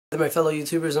My fellow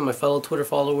YouTubers and my fellow Twitter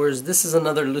followers, this is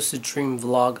another lucid dream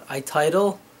vlog I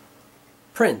title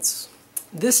Prince.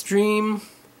 This dream,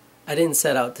 I didn't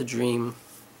set out to dream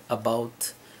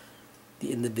about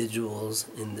the individuals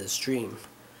in this dream.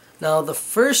 Now the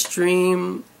first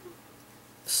dream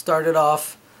started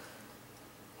off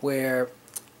where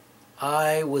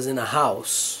I was in a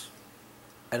house.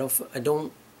 I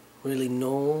don't really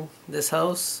know this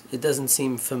house. It doesn't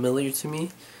seem familiar to me.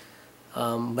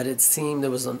 But it seemed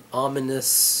there was an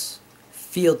ominous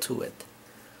feel to it.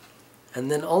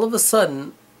 And then all of a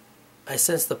sudden, I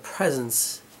sensed the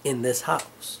presence in this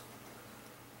house.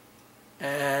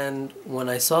 And when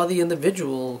I saw the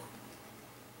individual,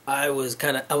 I was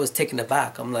taken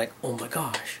aback. I'm like, oh my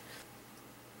gosh.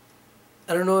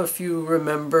 I don't know if you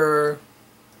remember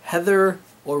Heather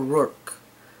O'Rourke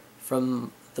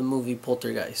from the movie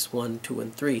Poltergeist 1, 2,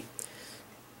 and 3.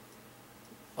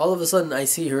 All of a sudden, I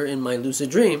see her in my lucid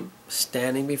dream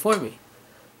standing before me.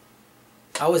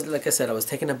 Like I said, I was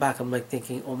taken aback. I'm like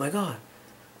thinking, oh my god.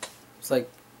 It's like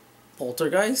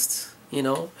Poltergeist, you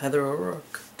know, Heather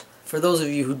O'Rourke. For those of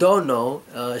you who don't know,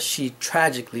 she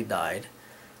tragically died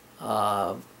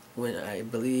when I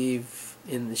believe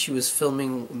she was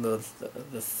filming the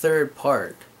third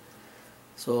part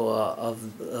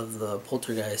of the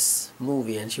Poltergeist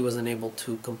movie, and she wasn't able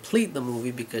to complete the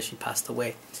movie because she passed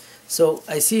away. So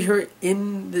I see her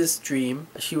in this dream.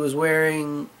 She was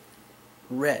wearing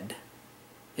red.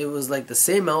 It was like the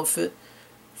same outfit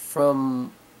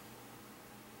from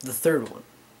the third one.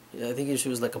 I think she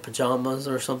was like a pajamas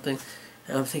or something.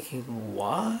 And I'm thinking,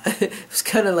 why? It was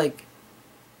kind of like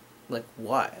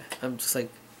why? I'm just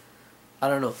like, I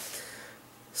don't know.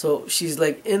 So she's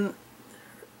like in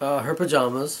her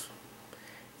pajamas,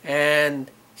 and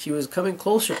she was coming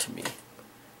closer to me,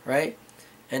 right?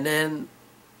 And then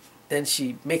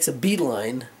she makes a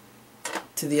beeline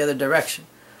to the other direction.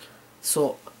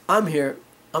 So I'm here,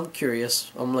 I'm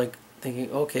curious, I'm like thinking,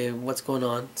 okay, what's going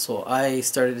on? So I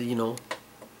started,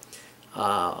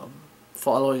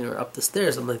 following her up the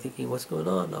stairs. I'm like thinking, what's going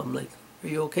on? I'm like, are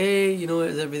you okay?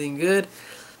 Is everything good?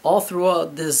 All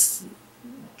throughout this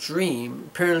dream,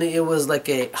 apparently it was like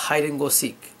a hide and go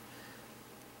seek.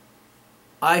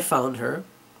 I found her,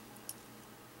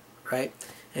 right?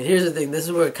 And here's the thing, this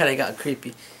is where it kind of got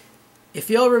creepy. If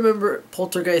y'all remember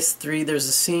Poltergeist 3, there's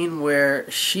a scene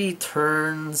where she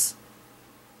turns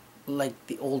like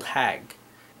the old hag.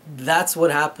 That's what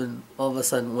happened all of a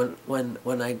sudden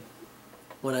when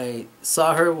I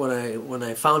saw her, when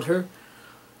I found her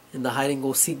in the hide and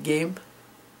go seek game.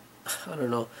 I don't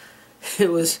know.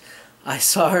 I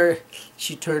saw her,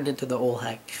 she turned into the old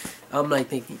hag. I'm like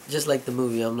thinking, just like the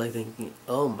movie, I'm like thinking,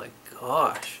 oh my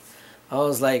gosh. I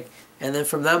was like, and then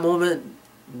from that moment,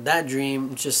 that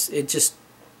dream just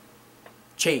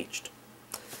changed.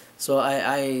 So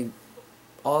I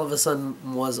all of a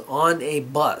sudden was on the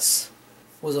bus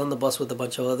with a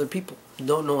bunch of other people.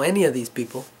 Don't know any of these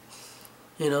people,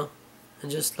 and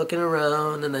just looking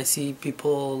around, and I see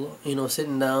people,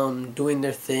 sitting down, doing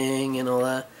their thing and all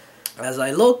that. As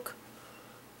I look,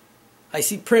 I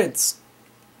see Prince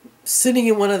sitting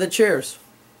in one of the chairs.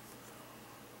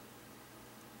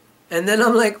 And then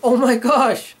I'm like, oh my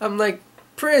gosh, I'm like,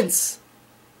 Prince.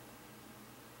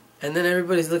 And then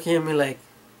everybody's looking at me like,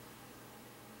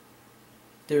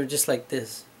 they were just like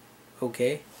this.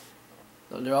 Okay.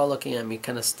 They're all looking at me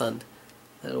kind of stunned.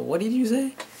 What did you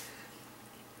say?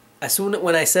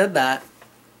 When I said that,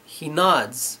 he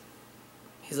nods.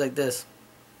 He's like this.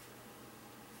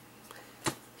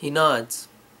 He nods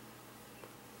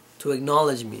to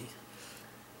acknowledge me.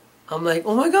 I'm like,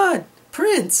 oh my god,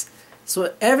 Prince.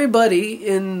 So everybody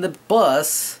in the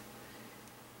bus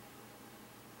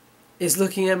is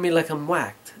looking at me like I'm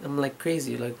whacked. I'm like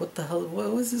crazy. Like, what the hell?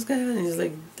 What was this guy? And he's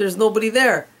like, there's nobody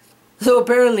there. So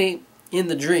apparently, in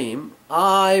the dream,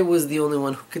 I was the only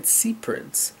one who could see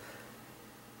Prince.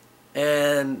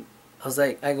 And I was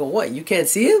like, I go, what? You can't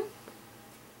see him?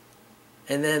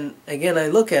 And then again, I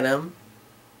look at him,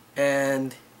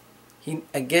 and he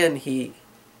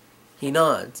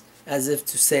nods as if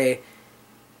to say,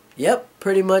 yep,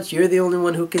 pretty much, you're the only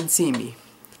one who can see me.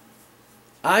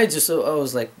 I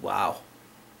was like, wow.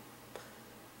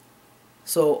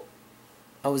 So,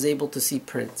 I was able to see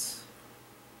Prince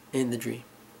in the dream.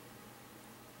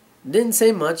 Didn't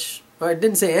say much, or I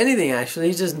didn't say anything actually,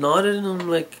 he just nodded, and I'm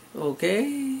like,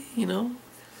 okay,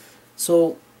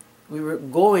 So, we were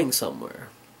going somewhere.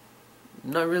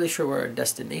 I'm not really sure where our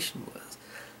destination was,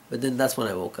 but then that's when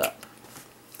I woke up.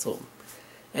 So,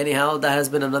 anyhow, that has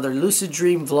been another Lucid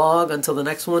Dream vlog. Until the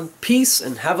next one, peace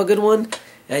and have a good one.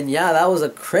 And yeah, that was a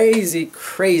crazy,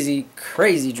 crazy,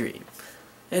 crazy dream.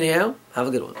 Anyhow, have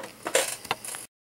a good one.